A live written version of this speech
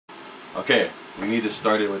Okay, we need to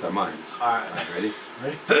start it with our minds. Alright. Ready?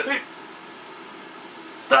 Ready?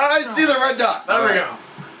 I see the red dot! There we go.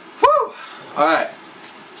 Woo! Alright.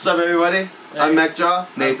 What's up, everybody? Hey. I'm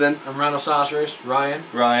MacJaw, Nathan, I'm Rhinoceros, Ryan.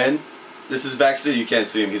 Ryan. This is Baxter. You can't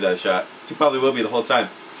see him, he's out of shot. He probably will be the whole time.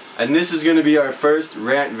 And this is going to be our first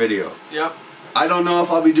rant video. Yep. I don't know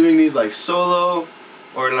if I'll be doing these like solo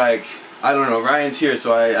or like, I don't know, Ryan's here,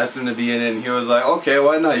 so I asked him to be in it, and he was like, okay,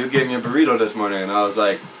 why not? You gave me a burrito this morning. And I was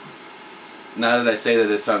like, now that I say that,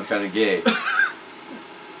 this sounds kind of gay.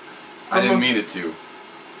 I didn't mean it to.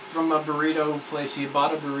 From a burrito place, he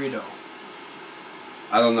bought a burrito.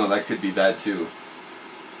 I don't know, that could be bad too.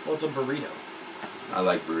 What's a burrito? I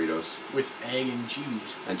like burritos. With egg and cheese.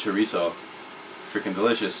 And chorizo. Freaking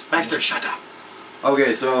delicious. Baxter, shut up!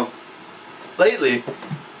 Okay, so, lately,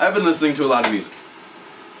 I've been listening to a lot of music.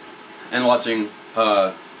 And watching,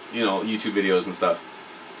 you know, YouTube videos and stuff.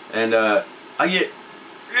 And, I get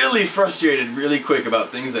really frustrated really quick about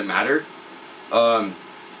things that matter. One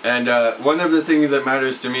of the things that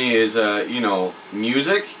matters to me is, you know,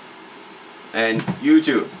 music and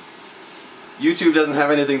YouTube. YouTube doesn't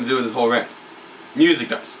have anything to do with this whole rant. Music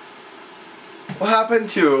does. What happened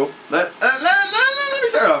to... Let me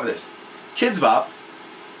start off with this. Kids Bop.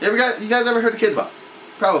 You guys ever heard of Kids Bop?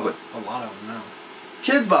 Probably. A lot of them now.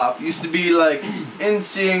 Kids Bop used to be like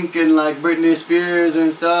NSYNC and like Britney Spears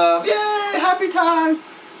and stuff. Yay! Happy times!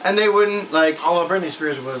 And they wouldn't like... Although Britney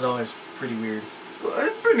Spears was always pretty weird.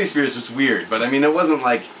 Britney Spears was weird, but I mean it wasn't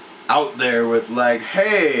like out there with like,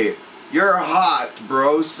 hey, you're hot,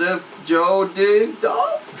 bro, Sif Joe Ding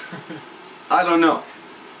Dong. I don't know.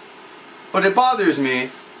 But it bothers me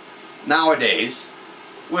nowadays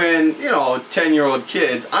when, you know, 10-year-old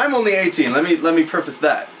kids, I'm only 18, let me preface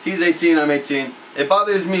that. He's 18, I'm 18. It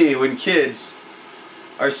bothers me when kids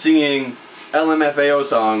are singing LMFAO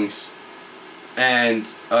songs and,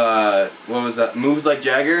 what was that? Moves Like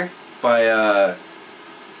Jagger by, I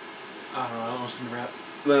don't know, I don't listen to rap.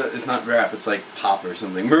 It's not rap, it's like pop or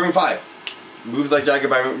something. Maroon 5. Moves Like Jagger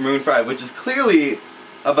by Maroon 5, which is clearly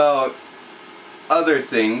about other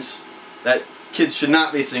things that kids should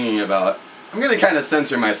not be singing about. I'm going to kind of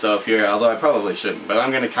censor myself here, although I probably shouldn't, but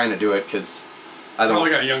I'm going to kind of do it because I don't...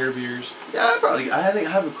 Probably got younger viewers. Yeah, I think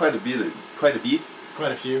I have quite a bit. Quite a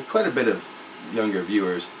bit of younger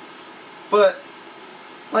viewers. But,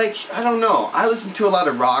 like, I don't know. I listen to a lot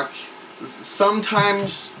of rock.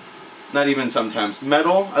 Sometimes, not even sometimes,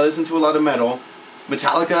 metal. I listen to a lot of metal.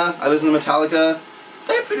 Metallica. I listen to Metallica.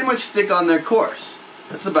 They pretty much stick on their course.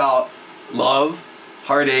 It's about love,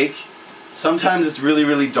 heartache. Sometimes it's really,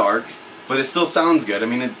 really dark, but it still sounds good. I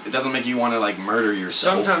mean, it doesn't make you want to, like, murder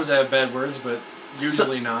yourself. Sometimes they have bad words, but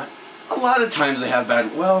usually not. A lot of times they have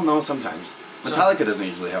bad... Well, no, sometimes. Metallica doesn't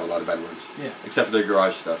usually have a lot of bad words. Yeah. Except for their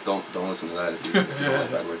garage stuff. Don't listen to that if you don't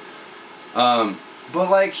have bad words. But,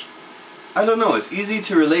 like, I don't know. It's easy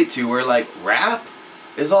to relate to where, like, rap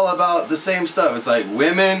is all about the same stuff. It's like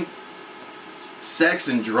women, sex,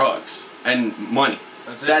 and drugs. And money.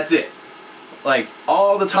 That's it. Like,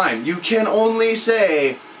 all the time. You can only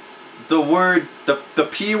say the word, the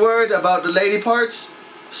P word about the lady parts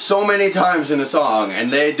so many times in a song,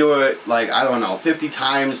 and they do it, like, I don't know, 50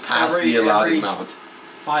 times past the allowed amount.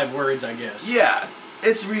 5 words, I guess. Yeah,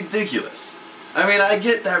 it's ridiculous. I mean, I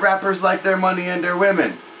get that rappers like their money and their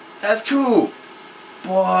women. That's cool.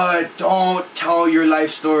 But don't tell your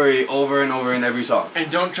life story over and over in every song. And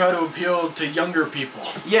don't try to appeal to younger people.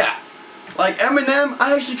 Yeah. Like Eminem,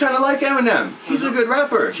 I actually kind of like Eminem. He's a good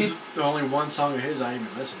rapper. He's the only one song of his I even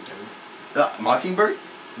listen to. Mockingbird?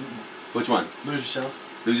 Mm-hmm. Which one? Lose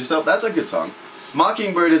Yourself. Lose Yourself? That's a good song.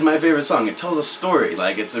 Mockingbird is my favorite song. It tells a story.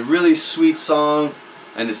 Like, it's a really sweet song,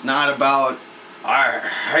 and it's not about, I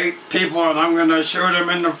hate people and I'm gonna shoot them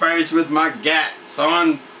in the face with my gat,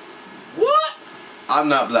 son. What? I'm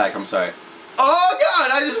not black, I'm sorry. Oh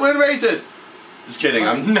god, I just went racist! Just kidding,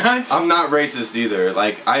 I'm not racist either.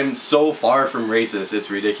 Like, I'm so far from racist, it's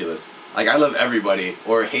ridiculous. Like, I love everybody,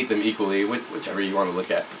 or hate them equally, whichever you want to look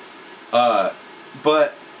at.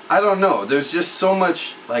 But, I don't know, there's just so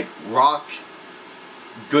much, like, rock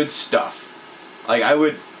good stuff. Like, I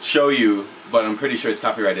would show you, but I'm pretty sure it's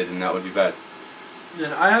copyrighted and that would be bad.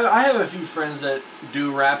 And I have a few friends that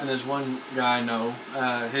do rap, and there's one guy I know.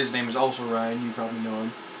 His name is also Ryan, you probably know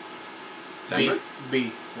him.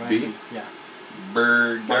 B. Ryan B. Yeah.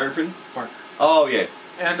 Barker. Oh, yeah.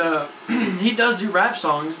 And he does do rap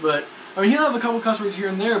songs, but I mean, he'll have a couple customers here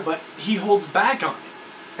and there, but he holds back on it.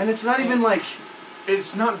 And it's not even like...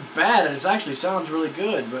 It's not bad, and it actually sounds really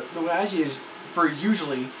good, but the way I see it is,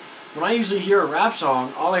 when I usually hear a rap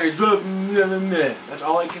song, all I hear is... That's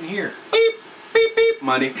all I can hear. Beep, beep, beep,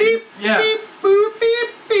 money. Beep, yeah. beep, boop, beep,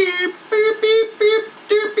 beep.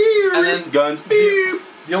 guns, beep.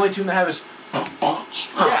 The only tune they have is.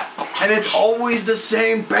 Yeah, and it's always the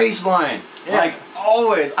same bass line. Yeah. Like,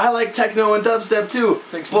 always. I like techno and dubstep too.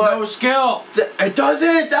 Takes no skill. It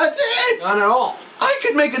doesn't. That's it. Not at all. I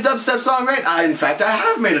could make a dubstep song in fact, I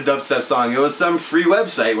have made a dubstep song. It was some free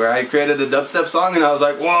website where I created a dubstep song and I was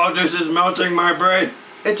like, whoa, this is melting my brain.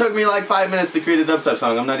 It took me like 5 minutes to create a dubstep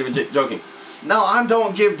song. I'm not even joking. Now, I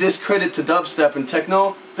don't give discredit to dubstep and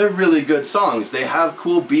techno. They're really good songs. They have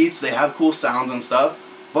cool beats, they have cool sounds and stuff.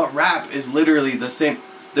 But rap is literally the same.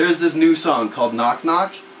 There's this new song called Knock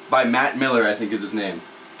Knock by Matt Miller, I think is his name.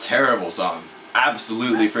 Terrible song.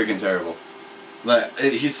 Absolutely freaking terrible. Like,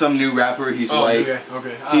 he's some new rapper, he's white.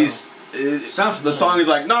 Okay. The song is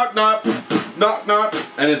like, knock knock, knock knock,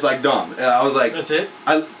 and it's like dumb. I was like... That's it?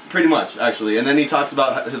 Pretty much, actually. And then he talks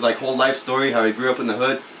about his like whole life story, how he grew up in the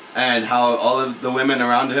hood, and how all of the women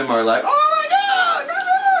around him are like, oh my god,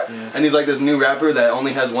 no, no. Yeah. And he's like this new rapper that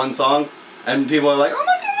only has one song, and people are like, oh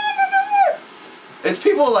my god, no, no. It's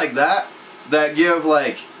people like that give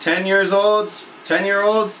like 10-year-olds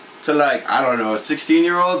to like, I don't know,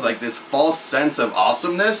 16-year-olds, like this false sense of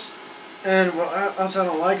awesomeness. And what else I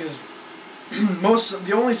don't like is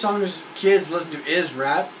the only songs kids listen to is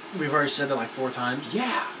rap. We've already said it like 4 times.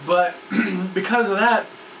 Yeah. But because of that,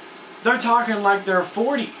 they're talking like they're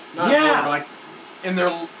 40. Not 40, like in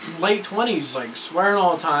their late 20s, like swearing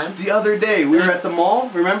all the time. The other day, we were at the mall,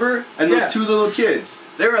 remember? And those 2 little kids,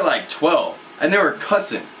 they were like 12, and they were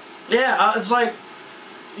cussing. Yeah, it's like,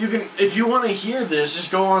 you can, if you want to hear this,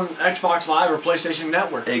 just go on Xbox Live or PlayStation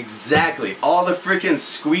Network. Exactly. All the freaking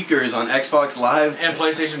squeakers on Xbox Live. And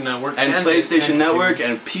PlayStation Network. And PlayStation Network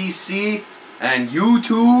and PC and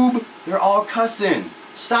YouTube. They're all cussing.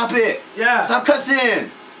 Stop it. Yeah. Stop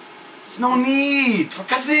cussing. There's no need for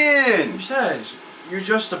cussing. Besides, you're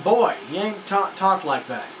just a boy. You ain't talk like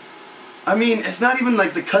that. I mean, it's not even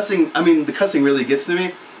like the cussing. I mean, the cussing really gets to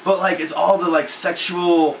me. But like, it's all the like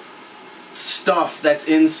sexual stuff that's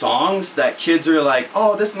in songs that kids are like,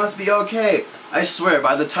 oh, this must be okay. I swear,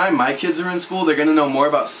 by the time my kids are in school, they're gonna know more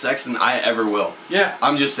about sex than I ever will. Yeah.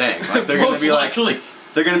 I'm just saying. Like, they're gonna be like,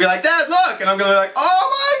 they're gonna be like, Dad, look, and I'm gonna be like, oh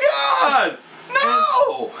my god,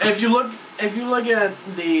 no. And if you look at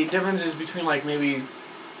the differences between like maybe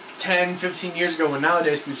 10, 15 years ago and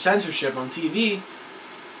nowadays through censorship on TV,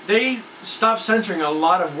 they stopped censoring a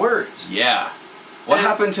lot of words. Yeah. What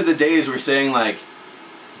happened to the days where saying like,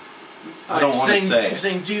 I don't want to say.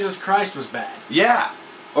 Saying Jesus Christ was bad. Yeah.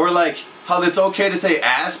 Or like how it's okay to say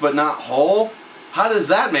ass but not hole. How does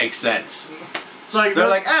that make sense? It's like they're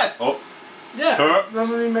like ass. Oh. Yeah.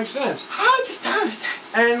 Doesn't even make sense. How does that make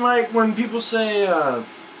sense? And like when people say,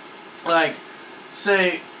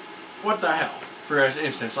 say, what the hell, for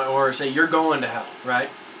instance, like, or say you're going to hell, right?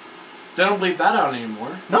 They don't bleep that out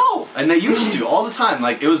anymore. No, and they used to all the time.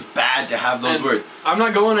 Like, it was bad to have those words. I'm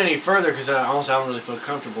not going any further because honestly I don't really feel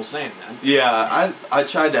comfortable saying that. Yeah, I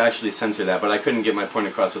tried to actually censor that, but I couldn't get my point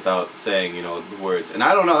across without saying, you know, the words. And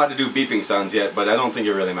I don't know how to do beeping sounds yet, but I don't think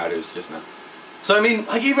it really matters just now. So, I mean,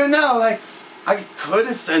 like, even now, like, I could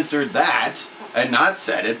have censored that and not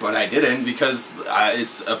said it, but I didn't because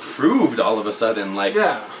it's approved all of a sudden. Like,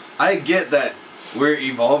 yeah. I get that we're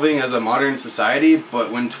evolving as a modern society,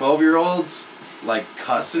 but when 12-year-olds like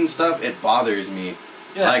cuss and stuff, it bothers me.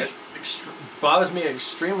 Yeah, like, it bothers me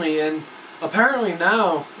extremely. And apparently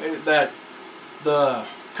now that the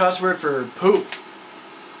cuss word for poop,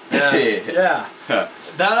 yeah,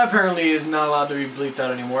 that apparently is not allowed to be bleeped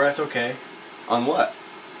out anymore. That's okay. On what?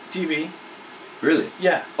 TV. Really?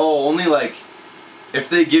 Yeah. Oh, only like if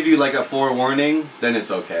they give you like a forewarning, then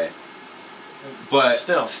it's okay. But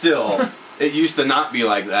still. It used to not be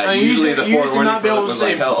like that. Usually the forewarning for it was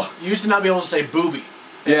like hell. You used to not be able to say booby.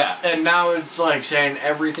 Yeah. And now it's like saying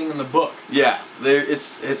everything in the book. Yeah.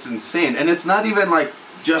 It's insane. And it's not even like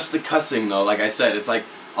just the cussing though, like I said. It's like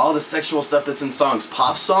all the sexual stuff that's in songs.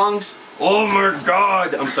 Pop songs? Oh my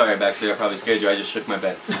god! I'm sorry, Baxter, I probably scared you. I just shook my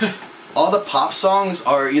bed. All the pop songs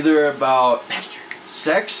are either about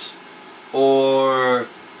sex or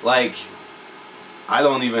like, I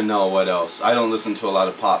don't even know what else. I don't listen to a lot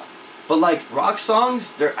of pop. But like rock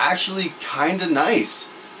songs, they're actually kind of nice.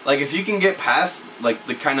 Like if you can get past like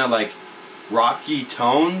the kind of like rocky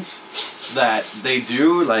tones that they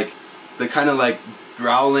do, like the kind of like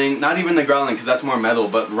growling, not even the growling because that's more metal,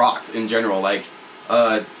 but rock in general, like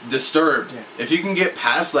Disturbed. Yeah. If you can get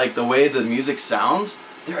past like the way the music sounds,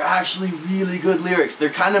 they're actually really good lyrics. They're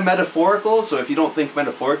kind of metaphorical, so if you don't think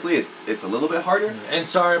metaphorically, it's a little bit harder. And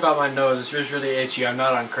sorry about my nose, it's just really itchy. I'm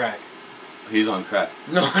not on crack. He's on crack.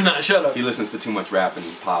 No, I'm not. Shut up. He listens to too much rap and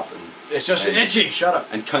pop and... It's just itchy. Shut up.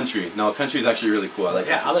 And country. No, country's actually really cool. I like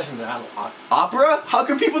country. I listen to that a lot. Opera? How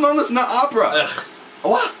come people don't listen to opera? Ugh.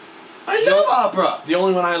 What? I love opera! The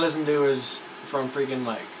only one I listen to is from freaking,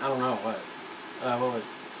 like, I don't know, what was it?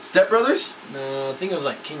 Step Brothers? No, I think it was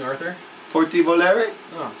like King Arthur. Porti Volere?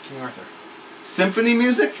 Oh, King Arthur. Symphony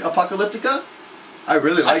music? Apocalyptica? I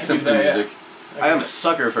really like symphony music. Yeah. I am a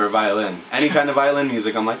sucker for a violin. Any kind of violin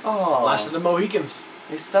music, I'm like, oh. Last of the Mohicans.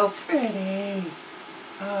 It's so pretty.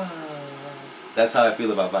 Oh. That's how I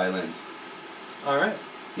feel about violins. Alright.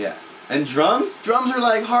 Yeah. And drums? Drums are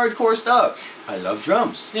like hardcore stuff. I love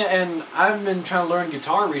drums. Yeah, and I've been trying to learn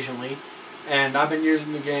guitar recently, and I've been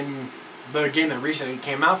using the game that recently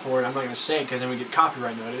came out for it. I'm not going to say it because then we get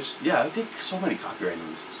copyright notice. Yeah, I get so many copyright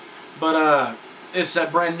notices. But it's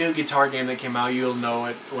that brand new guitar game that came out. You'll know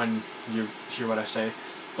it when you hear what I say.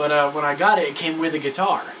 But when I got it, it came with a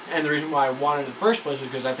guitar. And the reason why I wanted it in the first place was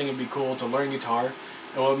because I think it'd be cool to learn guitar.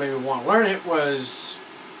 And what made me want to learn it was,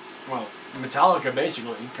 well, Metallica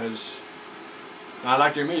basically, because I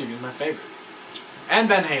like their music. It's my favorite. And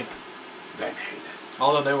Van Halen. Van Halen.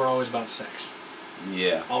 Although they were always about sex.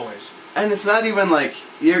 Yeah. Always. And it's not even like,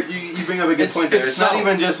 you bring up a good point there. It's not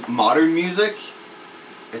even just modern music.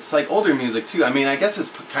 It's like older music too. I mean, I guess it's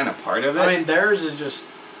kind of part of it. I mean, theirs is just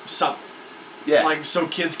subtle. Yeah. Like, so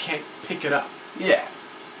kids can't pick it up. Yeah.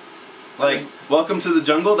 Like, Welcome to the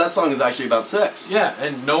Jungle, that song is actually about sex. Yeah,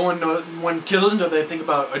 and no one knows, when kids listen to it, they think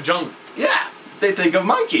about a jungle. Yeah. They think of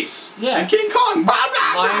monkeys. Yeah. And King Kong.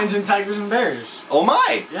 Lions and tigers and bears. Oh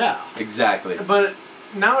my. Yeah. Exactly. But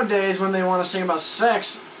nowadays, when they want to sing about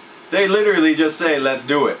sex, they literally just say, let's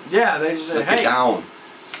do it. Yeah, they just say, let's hey, get down.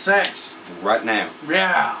 Sex. Right now.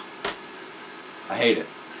 Yeah. I hate it.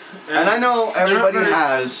 And I know everybody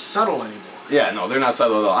has... subtle anymore. Yeah, no, they're not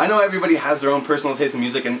subtle at all. I know everybody has their own personal taste in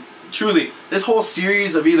music, and truly, this whole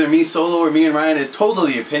series of either me solo or me and Ryan is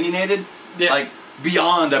totally opinionated. Yeah. Like,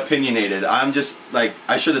 beyond opinionated. I'm just, like,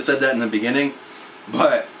 I should have said that in the beginning,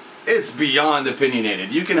 but it's beyond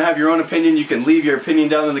opinionated. You can have your own opinion, you can leave your opinion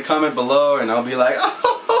down in the comment below, and I'll be like,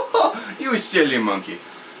 oh, you silly monkey.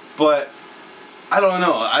 But I don't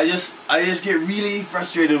know. I just get really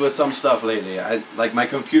frustrated with some stuff lately. Like my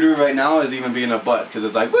computer right now is even being a butt because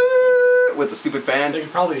it's like woo with the stupid fan. They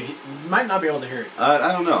probably might not be able to hear it.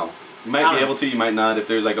 I don't know. You might be able to. You might not. If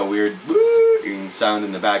there's like a weird woo sound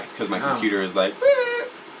in the back, it's because my computer is like woo.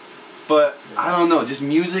 But I don't know. Just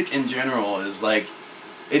music in general is like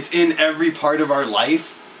it's in every part of our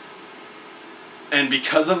life, and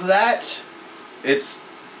because of that, it's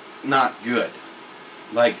not good.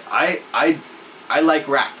 Like I like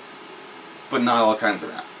rap, but not all kinds of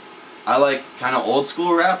rap. I like kind of old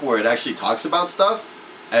school rap where it actually talks about stuff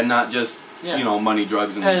and not just, you know, money,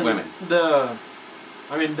 drugs, and women.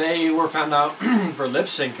 I mean, they were found out for lip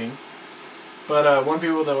syncing, but one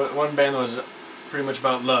band that was pretty much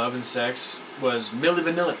about love and sex was Milli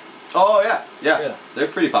Vanilli. Oh yeah, they're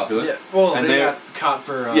pretty popular. Yeah, well, and they got caught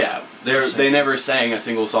for they never sang a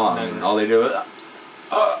single song. And all they do is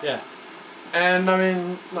yeah, and I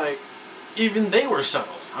mean like. Even they were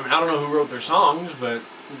subtle. I mean, I don't know who wrote their songs, but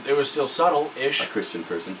it was still subtle-ish. A Christian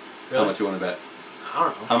person. Really? How much you want to bet? I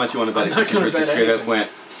don't know. How much you want to bet a Christian person straight up went,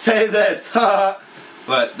 say this,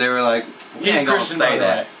 but they were like, we ain't gonna say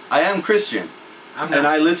that. I am Christian. And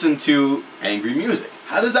I listen to angry music.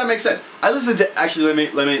 How does that make sense? I listen to, actually,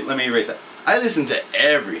 let me erase that. I listen to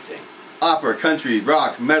everything. Opera, country,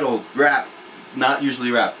 rock, metal, rap. Not usually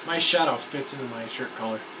rap. My shadow fits into my shirt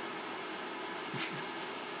collar.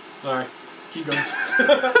 Sorry. Keep going.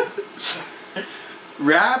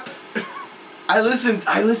 Rap? I listen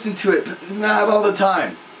to it, but not all the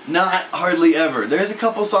time. Not hardly ever. There's a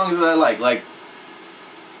couple songs that I like. Like,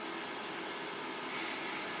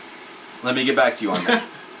 let me get back to you on that.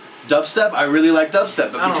 Dubstep, I really like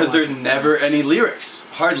dubstep, but because there's never any lyrics.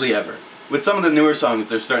 Hardly ever. With some of the newer songs,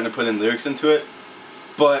 they're starting to put in lyrics into it,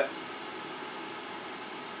 but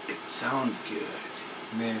it sounds good.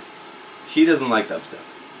 Man. He doesn't like dubstep.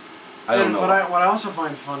 I don't know. What I also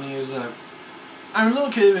find funny is that I mean,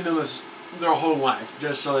 little kids have been doing this their whole life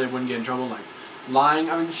just so they wouldn't get in trouble, like lying.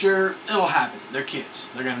 I mean, sure, it'll happen. They're kids.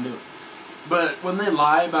 They're gonna do it. But when they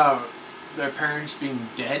lie about their parents being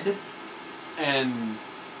dead, and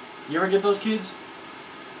you ever get those kids?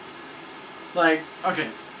 Like, okay,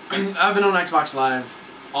 I've been on Xbox Live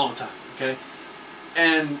all the time, okay?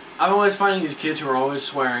 And I'm always finding these kids who are always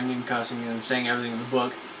swearing and cussing and saying everything in the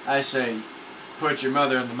book. I say, put your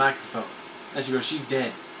mother in the microphone. And she goes, she's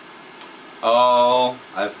dead. Oh,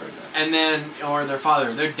 I've heard that. And then, or their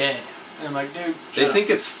father, they're dead. And I'm like, dude, they think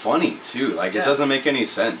it's funny, too. Like, it doesn't make any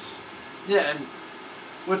sense. Yeah, and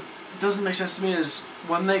with doesn't make sense to me is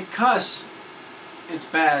when they cuss, it's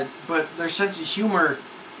bad, but their sense of humor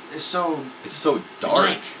is so... It's so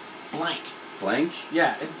dark. Blank. Blank?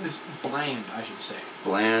 Yeah, it's bland, I should say.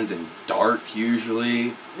 Bland and dark,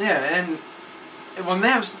 usually. Yeah, and when they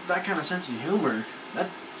have that kind of sense of humor, that's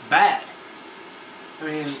bad. I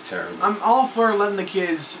mean, it's terrible. I'm all for letting the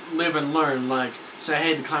kids live and learn. Like, say,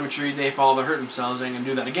 hey, the climate tree, they fall, they hurt themselves, they ain't gonna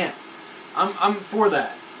do that again. I'm for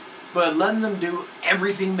that. But letting them do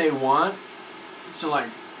everything they want, so like,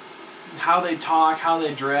 how they talk, how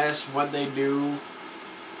they dress, what they do,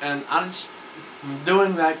 and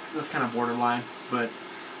doing that, that's kind of borderline, but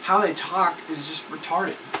how they talk is just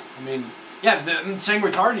retarded. I mean, yeah, saying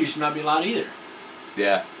retarded you should not be allowed either.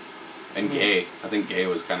 Yeah. And gay. I think gay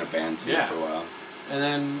was kind of banned too for a while. And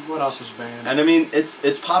then what else was banned? And I mean,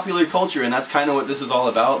 it's popular culture, and that's kind of what this is all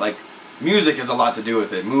about. Like, music has a lot to do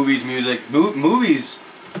with it. Movies, music. Movies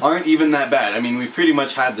aren't even that bad. I mean, we've pretty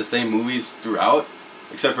much had the same movies throughout,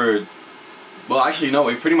 except for... Well, actually, no,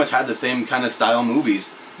 we've pretty much had the same kind of style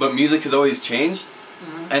movies, but music has always changed,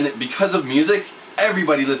 and because of music,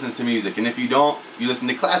 everybody listens to music, and if you don't, you listen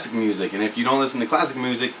to classic music, and if you don't listen to classic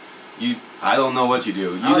music, I don't know what you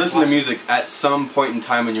do. You listen to music at some point in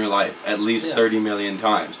time in your life, at least 30 million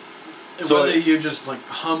times. So whether you just like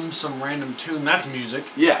hum some random tune, that's music.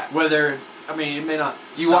 Yeah. Whether, I mean, it may not...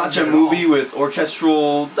 You watch a movie with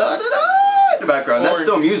orchestral da-da-da in the background, that's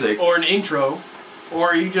still music. Or an intro.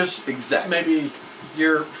 Or you just... Exactly. Maybe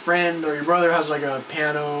your friend or your brother has like a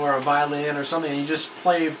piano or a violin or something, and you just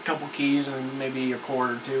play a couple keys and maybe a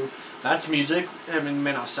chord or two. That's music. I mean, it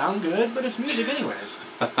may not sound good, but it's music anyways.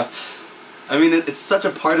 I mean, it's such a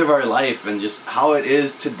part of our life, and just how it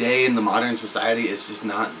is today in the modern society is just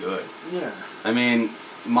not good. Yeah. I mean,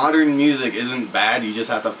 modern music isn't bad, you just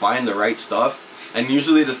have to find the right stuff, and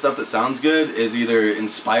usually the stuff that sounds good is either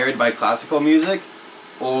inspired by classical music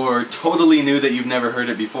or totally new that you've never heard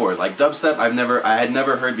it before. Like dubstep, I had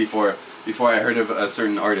never heard before I heard of a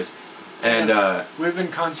certain artist. And we've been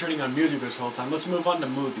concentrating on music this whole time. Let's move on to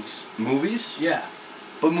movies. Movies? Yeah.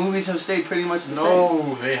 But movies have stayed pretty much the same.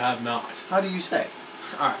 No, they have not. How do you say?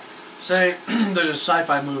 Alright. Say there's a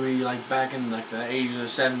sci-fi movie like back in like the 80s or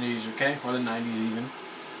 70s, okay? Or the 90s even.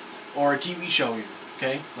 Or a TV show even,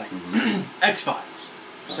 okay? Like X-Files.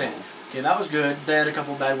 Say, okay, that was good. They had a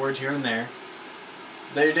couple bad words here and there.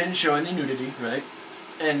 They didn't show any nudity, right?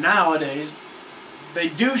 And nowadays, they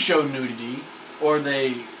do show nudity, or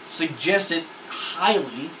they suggest it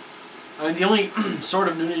highly. I mean, the only sort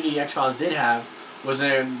of nudity X-Files did have was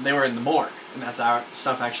they were in the morgue, and that's how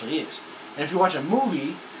stuff actually is. And if you watch a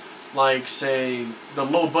movie, like, say, the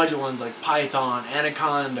low-budget ones like Python,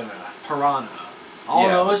 Anaconda, Piranha, all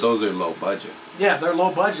those... Yeah, those are low-budget. Yeah, they're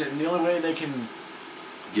low-budget, and the only way they can...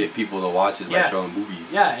 get people to watch is by showing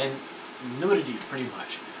movies. Yeah, and nudity, pretty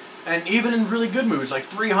much. And even in really good movies, like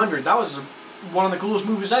 300, that was one of the coolest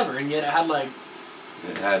movies ever, and yet it had like...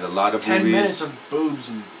 It had a lot of 10 movies. 10 minutes of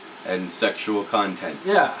boobs and sexual content.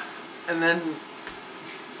 Yeah. And then,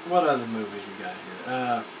 what other movies we got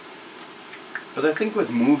here? But I think with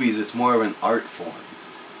movies, it's more of an art form.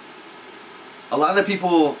 A lot of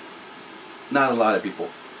people... Not a lot of people.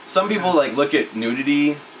 Some people like look at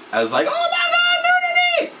nudity as like, oh my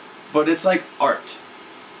god, nudity! But it's like art.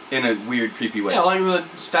 In a weird, creepy way. Yeah, like the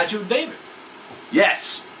Statue of David.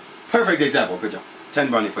 Yes! Perfect example. Good job. 10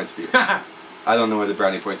 brownie points for you. I don't know where the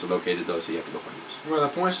brownie points are located, though, so you have to go find those. Where the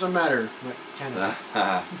points don't matter. Like Canada.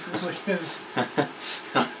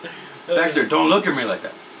 Baxter, don't look at me like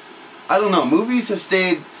that. I don't know. Movies have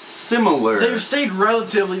stayed similar. They've stayed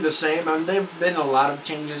relatively the same. I mean, they've been a lot of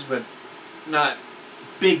changes, but not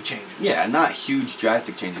big changes. Yeah, not huge,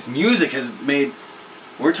 drastic changes. Music has made...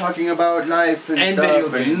 We're talking about life and stuff, video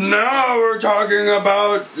games. And now we're talking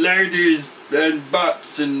about ladies and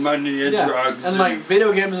butts and money and drugs. And like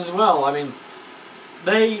video games as well. I mean,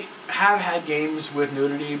 they have had games with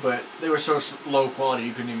nudity, but they were so low quality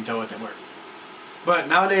you couldn't even tell what they were. But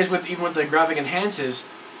nowadays, even with the graphic enhances,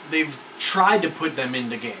 they've tried to put them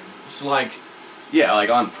into games. Like... Yeah,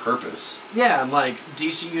 like on purpose. Yeah, like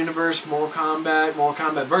DC Universe, Mortal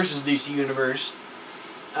Kombat versus DC Universe.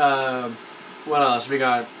 What else? We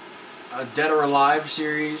got a Dead or Alive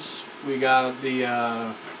series. We got the...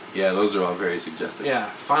 yeah, those are all very suggestive. Yeah,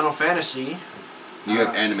 Final Fantasy. You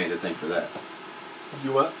have anime to thank for that.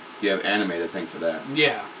 You what? You have anime to thank for that.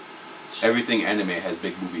 Yeah. Everything anime has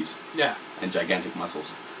big boobies. Yeah. And gigantic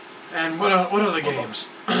muscles. And what other games?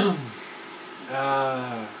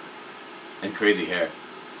 And crazy hair.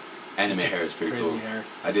 Anime hair is pretty cool. Crazy hair.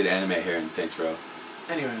 I did anime hair in Saints Row.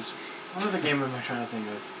 Anyways, what other game am I trying to think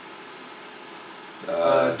of?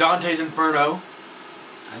 Dante's Inferno.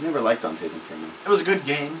 I never liked Dante's Inferno. It was a good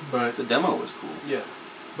game, but The demo was cool. yeah,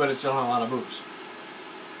 but it still had a lot of boobs.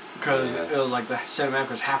 Because Yeah. it was like the cinematic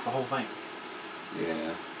was half the whole thing.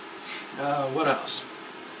 Yeah. What else?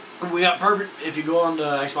 We got if you go on the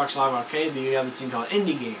Xbox Live Arcade, you have this thing called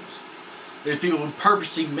indie games. There's people who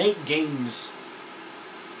purposely make games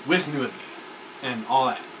with nudity and all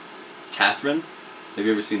that. Catherine? Have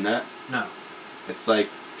you ever seen that? No. It's like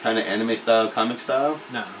kind of anime style, comic style.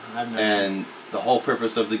 No, I've never And the whole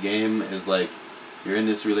purpose of the game is like you're in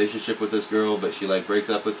this relationship with this girl, but she like breaks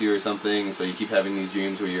up with you or something, so you keep having these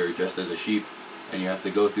dreams where you're dressed as a sheep and you have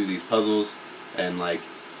to go through these puzzles, and like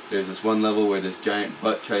there's this one level where this giant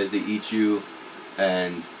butt tries to eat you,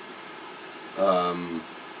 and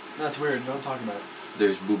That's weird, don't talk about it.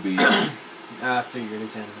 there's boobies. I figured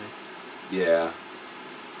it's anime. Yeah.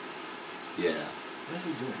 Yeah. What is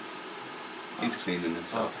he doing? He's cleaning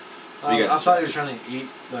himself. Oh. You got I thought he was distracted. trying to eat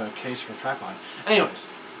the case for a tripod. Anyways,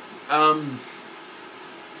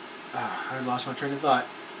 I lost my train of thought.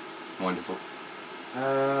 Wonderful.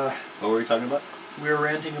 Uh, What were we talking about? we were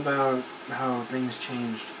ranting about how things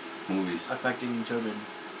changed, Movies. affecting children.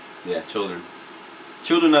 Yeah, children.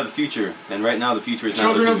 Children are the future, and right now the future is not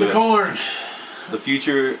Children of looking the good. corn. The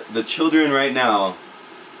future, the children right now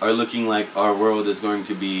are looking like our world is going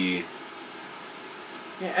to be...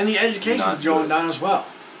 Yeah, and the education's Not going good. down as well.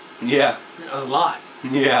 Yeah. A lot.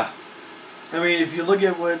 Yeah. I mean, if you look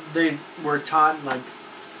at what they were taught, like,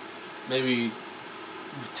 maybe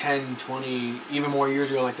 10, 20, even more years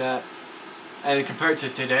ago like that, and compared to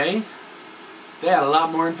today, they had a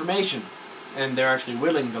lot more information, and they're actually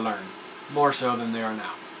willing to learn, more so than they are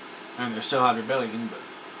now. I mean, they're still out rebellion, but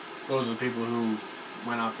those are the people who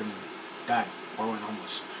went off and died, or went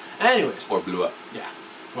homeless. Anyways, Or blew up. yeah,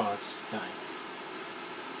 well, it's dying.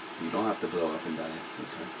 You don't have to blow up and die at the same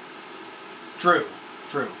time. True,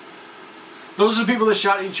 true. Those are the people that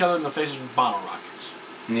shot each other in the faces with bottle rockets.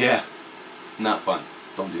 Yeah. Not fun.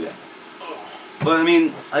 Don't do that. But I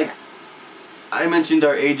mean, like, I mentioned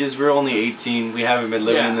our ages. We're only 18. We haven't been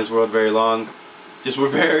living in this world very long. Just we're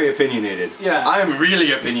very opinionated. Yeah. I'm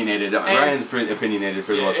really opinionated. Ryan's pretty opinionated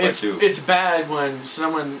for the most part too. It's bad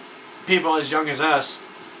when people as young as us,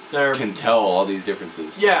 they're Can tell all these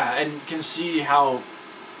differences. yeah, and can see how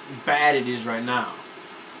bad it is right now.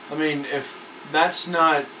 I mean, if that's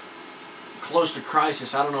not close to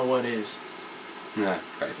crisis, I don't know what is. Yeah,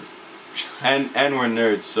 crisis. And we're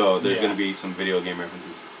nerds, so there's Yeah. gonna be some video game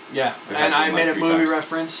references. Yeah, There has and been I like made a 3 movie times.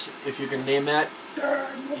 reference. If you can name that,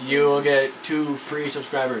 you will get 2 free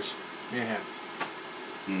subscribers. Me and him.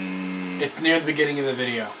 Mm, It's near the beginning of the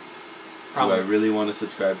video. do Probably. I really want to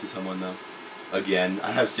subscribe to someone though? Again,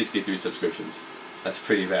 I have 63 subscriptions. That's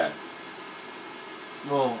pretty bad.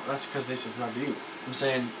 Well, that's because they subscribe to you. I'm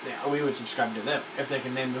saying we would subscribe to them if they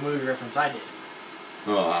can name the movie reference I did.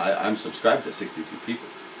 Well, I'm subscribed to 62 people.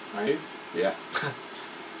 Are you? Yeah.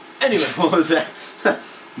 Anyway. What was that?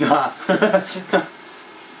 Nah.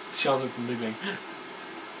 Sheldon from Big Bang.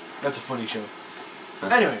 That's a funny show.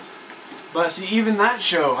 Anyways. But see, even that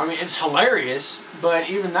show, I mean, it's hilarious, but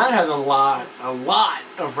even that has a lot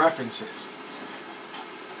of references.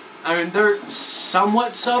 I mean, they're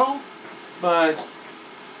somewhat subtle, but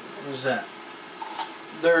what is that?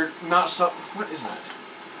 They're not so. What is that?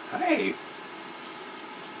 Hey.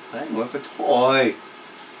 Playing with a toy.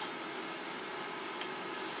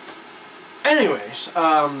 Anyways,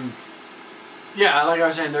 yeah, like I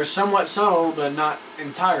was saying, they're somewhat subtle, but not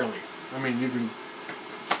entirely. I mean, you can.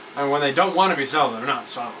 I mean, when they don't want to be subtle, they're not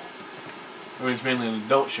subtle. I mean, it's mainly an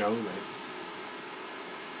adult show, but.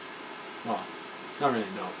 Well, not really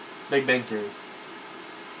adult. Big Bang Theory.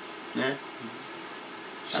 Yeah.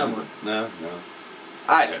 Somewhat. No.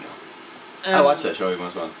 I don't know. I watch that show every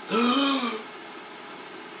once in a while.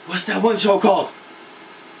 What's that one show called?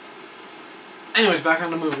 Anyways, back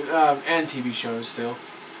on the movie and TV shows still.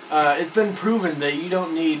 It's been proven that you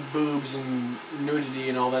don't need boobs and nudity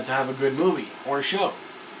and all that to have a good movie or show.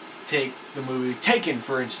 Take the movie Taken,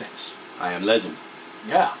 for instance. I Am Legend.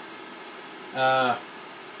 Yeah.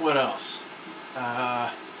 What else?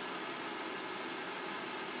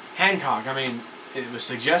 Hancock. I mean, it was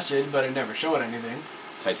suggested, but it never showed anything.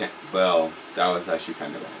 Well, that was actually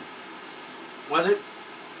kind of bad. Was it?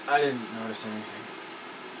 I didn't notice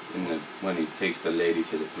anything. When he takes the lady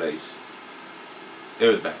to the place. It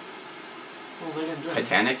was bad. Well, they didn't do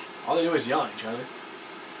Titanic? anything. All they do is yell at each other.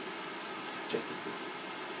 Suggested.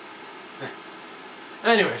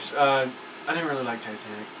 Anyways, I didn't really like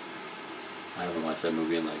Titanic. I haven't watched that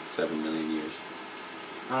movie in like 7 million years.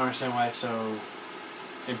 I don't understand why it's so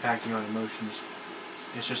impacting on emotions.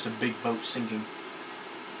 It's just a big boat sinking.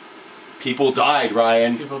 People died,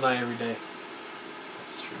 Ryan. People die every day.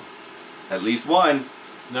 It's true. At least one.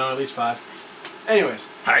 No, at least 5. Anyways.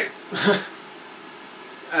 Hi.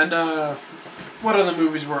 And what other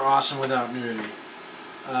movies were awesome without nudity?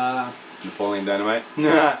 Napoleon Dynamite?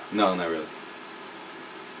 No, not really.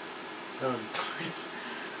 That was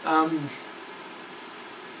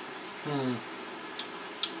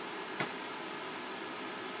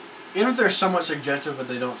Even if they're somewhat suggestive, but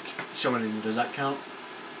they don't show anything, does that count?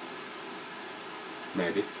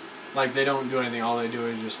 Maybe. Like they don't do anything. All they do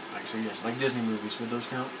is just like suggest. Like Disney movies, would those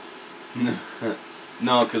count?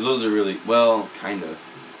 No, because those are really kinda.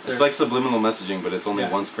 It's like subliminal messaging, but it's only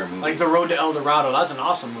once per movie. Like The Road to El Dorado. That's an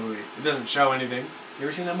awesome movie. It doesn't show anything. You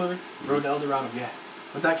ever seen that movie? Road to El Dorado. Yeah.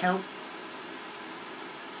 Would that count?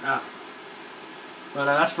 Ah. But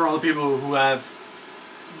that's for all the people who have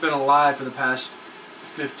been alive for the past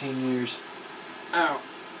 15 years. Ow.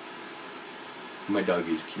 My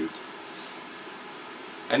doggy's cute.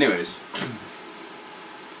 Anyways,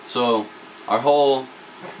 so our whole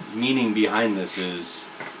meaning behind this is,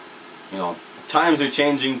 times are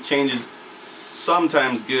changing. Change is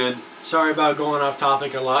sometimes good. Sorry about going off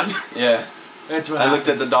topic a lot. Yeah. That's what I looked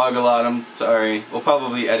at the dog a lot. I'm sorry. We'll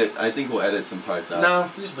probably edit. I think we'll edit some parts out. No,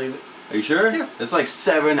 just leave it. Are you sure? Yeah. It's like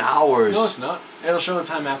 7 hours. No, it's not. It'll show the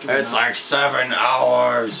time after. It's like 7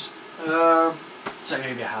 hours. Say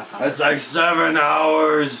maybe a half hour. It's like 7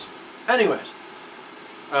 hours. Anyways.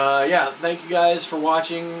 Yeah, thank you guys for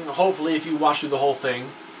watching. Hopefully, if you watch through the whole thing.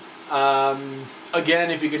 Again,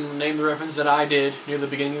 if you can name the reference that I did near the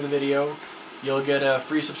beginning of the video, you'll get a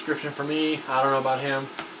free subscription from me. I don't know about him.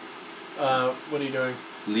 What are you doing?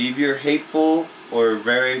 Leave your hateful or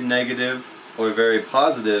very negative or very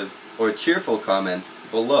positive or cheerful comments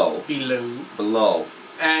below. Below.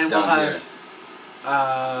 And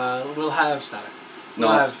we'll have stop it.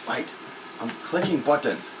 Wait. I'm clicking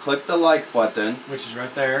buttons. Click the like button. Which is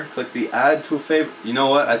right there. Click the add to favorite. You know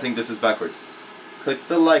what? I think this is backwards. Click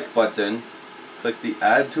the like button. Click the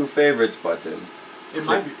add to favorites button. It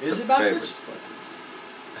might be. Is it backwards? Favorites button.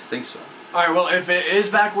 I think so. Alright, well, if it is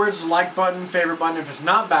backwards, like button, favorite button. If it's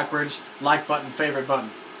not backwards, like button, favorite button.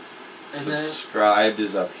 And subscribed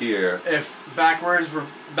is up here. If backwards,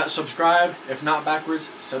 subscribe. If not backwards,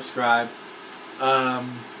 subscribe.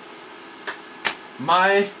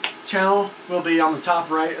 My channel will be on the top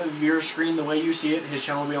right of your screen the way you see it. His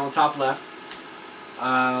channel will be on the top left.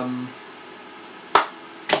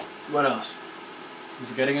 What else? You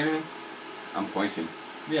forgetting anything? I'm pointing.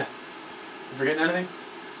 Yeah. You forgetting anything?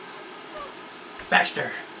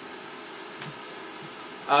 Baxter.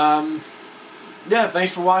 Yeah,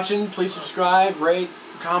 thanks for watching. Please subscribe, rate,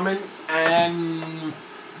 comment, and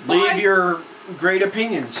leave your great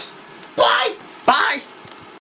opinions.